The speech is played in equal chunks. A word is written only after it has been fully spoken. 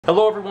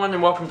Hello everyone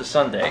and welcome to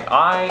Sunday.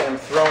 I am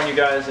throwing you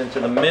guys into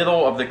the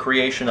middle of the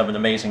creation of an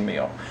amazing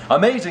meal.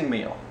 Amazing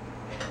meal!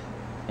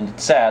 And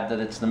it's sad that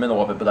it's the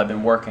middle of it, but I've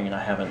been working and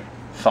I haven't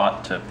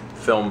thought to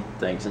film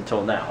things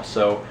until now.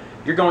 So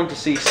you're going to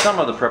see some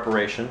of the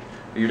preparation,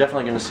 but you're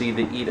definitely going to see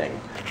the eating.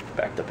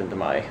 Backed up into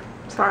my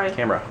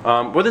camera.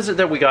 What is it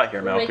that we got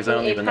here, Mel? Because I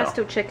don't even know.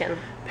 Pesto chicken.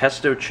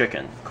 Pesto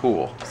chicken.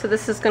 Cool. So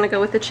this is going to go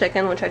with the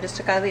chicken, which I just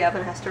took out of the oven.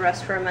 It has to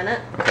rest for a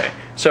minute. Okay.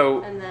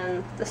 So. And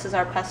then this is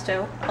our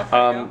pesto.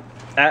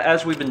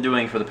 As we've been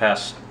doing for the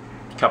past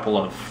couple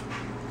of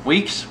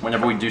weeks,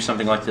 whenever we do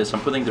something like this, I'm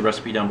putting the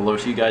recipe down below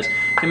so you guys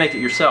can make it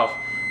yourself.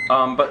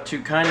 But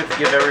to kind of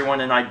give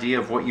everyone an idea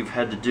of what you've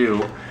had to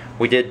do,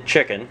 we did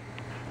chicken.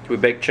 We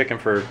baked chicken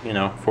for,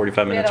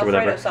 45 minutes or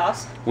whatever.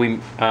 Sauce.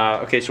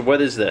 Okay, so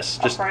what is this?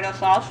 Just Alfredo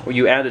sauce. Well,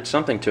 you added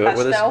something to it.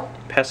 Pesto. What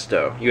is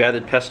pesto? You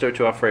added pesto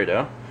to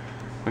Alfredo.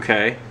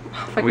 Okay.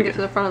 If I can get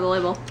to the front of the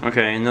label.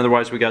 Okay, and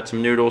otherwise we got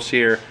some noodles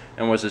here.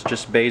 And was this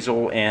just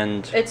basil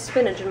and... It's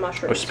spinach and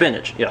mushrooms. Oh,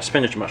 spinach. Yeah,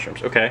 spinach and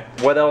mushrooms. Okay.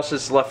 What else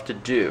is left to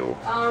do?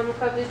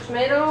 Cut the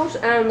tomatoes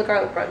and the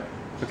garlic bread.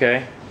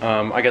 Okay.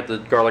 I got the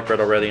garlic bread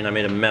already, and I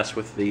made a mess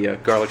with the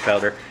garlic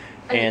powder.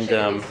 And the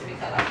chicken needs to be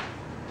cut up.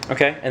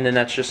 Okay, and then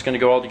that's just going to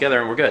go all together,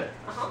 and we're good.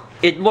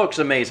 It looks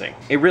amazing.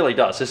 It really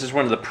does. This is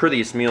one of the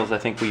prettiest meals I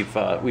think we've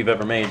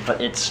ever made,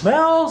 but it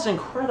smells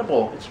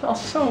incredible. It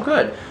smells so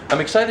good. I'm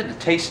excited to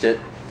taste it,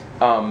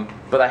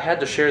 but I had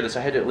to share this.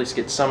 I had to at least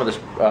get some of this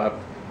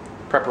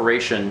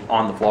preparation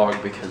on the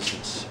vlog because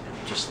it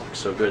just looks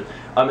so good.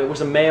 It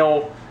was a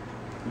mail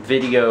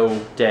video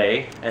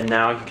day, and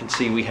now you can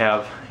see we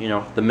have,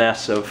 the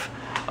mess of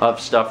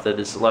stuff that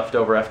is left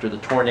over after the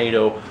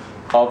tornado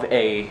of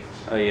a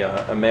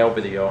mail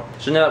video.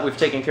 So now that we've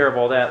taken care of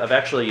all that, I've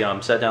actually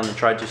sat down and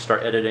tried to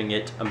start editing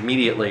it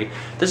immediately.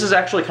 This is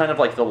actually kind of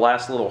like the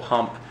last little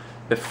hump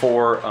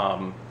before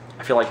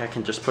I feel like I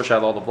can just push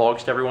out all the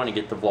vlogs to everyone and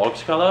get the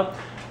vlogs caught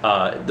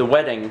up. The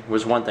wedding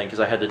was one thing because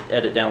I had to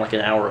edit down like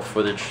an hour of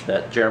footage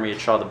that Jeremy had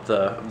shot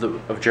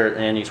of Jarrett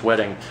and Annie's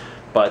wedding.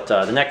 But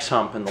the next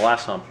hump and the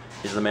last hump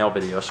is the mail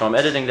video. So I'm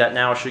editing that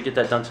now. I should get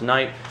that done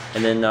tonight,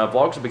 and then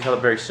vlogs will be caught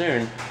up very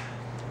soon.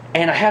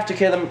 And I have to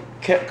get them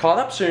caught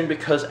up soon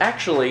because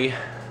actually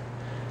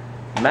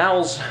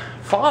Mal's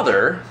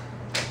father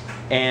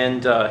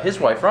and his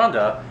wife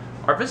Rhonda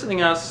are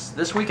visiting us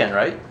this weekend,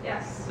 right?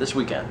 Yes. This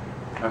weekend.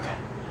 Okay.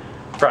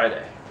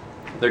 Friday.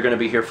 They're going to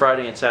be here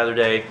Friday and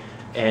Saturday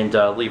and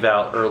leave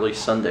out early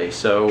Sunday.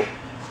 So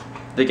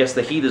I guess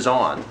the heat is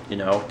on,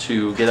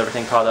 to get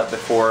everything caught up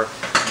before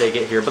they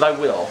get here. But I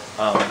will.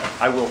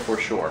 I will for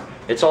sure.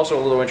 It's also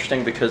a little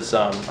interesting because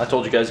I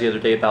told you guys the other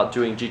day about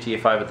doing GTA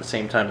 5 at the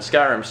same time as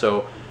Skyrim.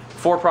 So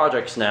 4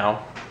 projects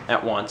now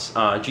at once.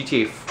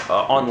 GTA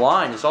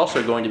Online is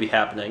also going to be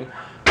happening.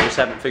 I just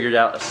haven't figured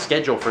out a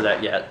schedule for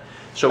that yet.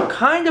 So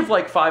kind of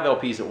like 5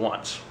 LPs at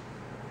once.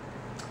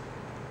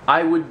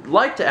 I would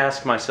like to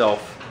ask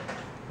myself,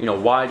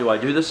 why do I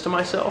do this to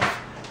myself?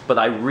 But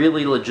I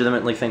really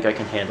legitimately think I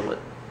can handle it.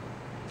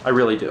 I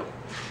really do.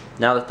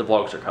 Now that the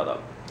vlogs are caught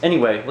up.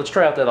 Anyway, let's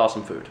try out that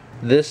awesome food.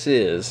 This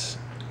is,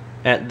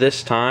 at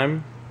this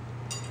time,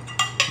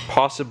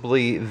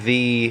 possibly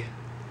the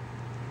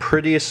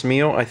prettiest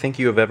meal I think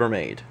you have ever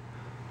made.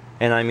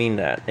 And I mean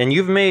that. And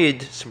you've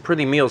made some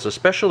pretty meals,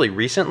 especially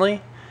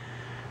recently.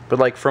 But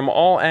like from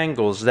all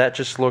angles, that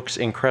just looks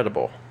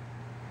incredible.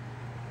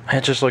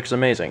 It just looks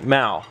amazing.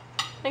 Mal.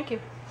 Thank you.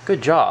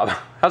 Good job.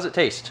 How's it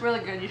taste? Really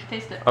good. You should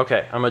taste it.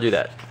 Okay, I'm gonna do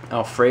that.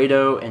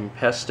 Alfredo and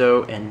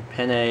pesto and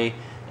penne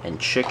and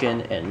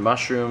chicken and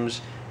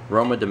mushrooms,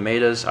 roma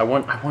tomatoes. I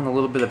want a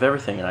little bit of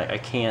everything, and I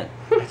can't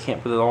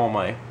put it all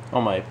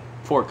on my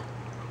fork.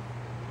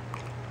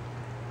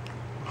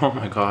 Oh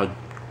my god.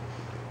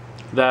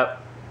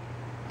 That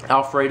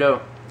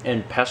Alfredo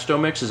and pesto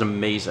mix is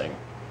amazing.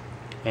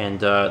 And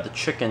the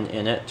chicken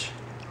in it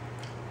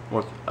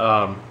with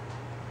a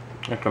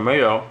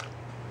tomato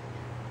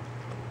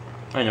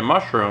and a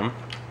mushroom.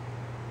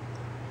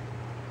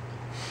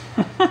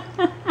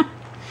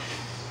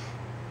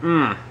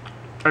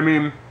 I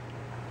mean,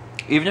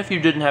 even if you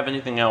didn't have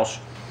anything else,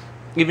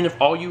 even if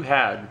all you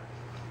had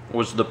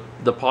was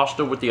the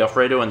pasta with the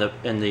Alfredo and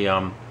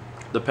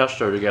the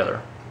pesto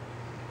together,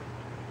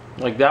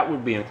 like that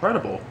would be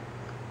incredible.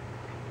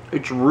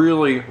 It's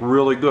really,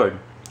 really good.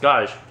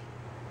 Guys,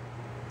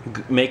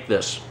 make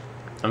this.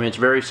 I mean, it's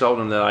very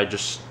seldom that I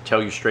just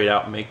tell you straight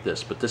out, make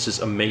this, but this is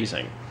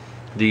amazing.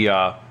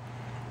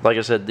 Like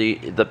I said,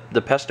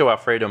 the pesto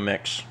Alfredo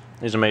mix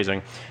is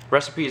amazing.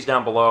 Recipe is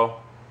down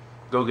below.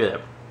 Go get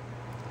it.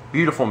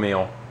 Beautiful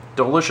meal.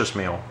 Delicious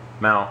meal.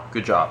 Mal,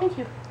 good job. Thank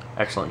you.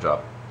 Excellent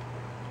job.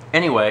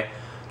 Anyway,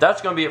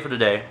 that's going to be it for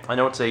today. I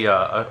know it's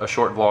a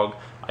short vlog.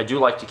 I do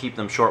like to keep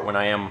them short when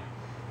I am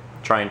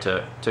trying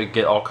to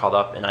get all caught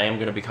up, and I am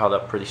going to be caught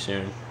up pretty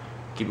soon.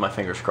 Keep my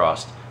fingers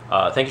crossed.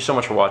 Thank you so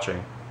much for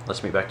watching.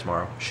 Let's meet back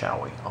tomorrow,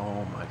 shall we?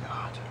 Oh my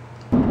god.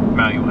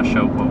 Mal, you want to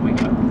show what we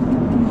got?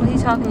 What are you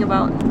talking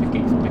about? The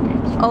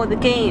games. Oh, the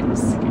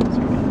games.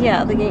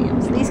 Yeah, the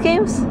games. These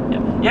games?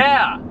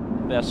 Yeah.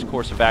 Best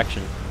course of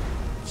action.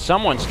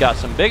 Someone's got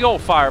some big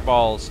old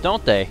fireballs,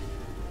 don't they?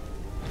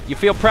 You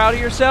feel proud of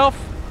yourself,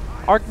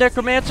 Arch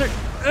Necromancer?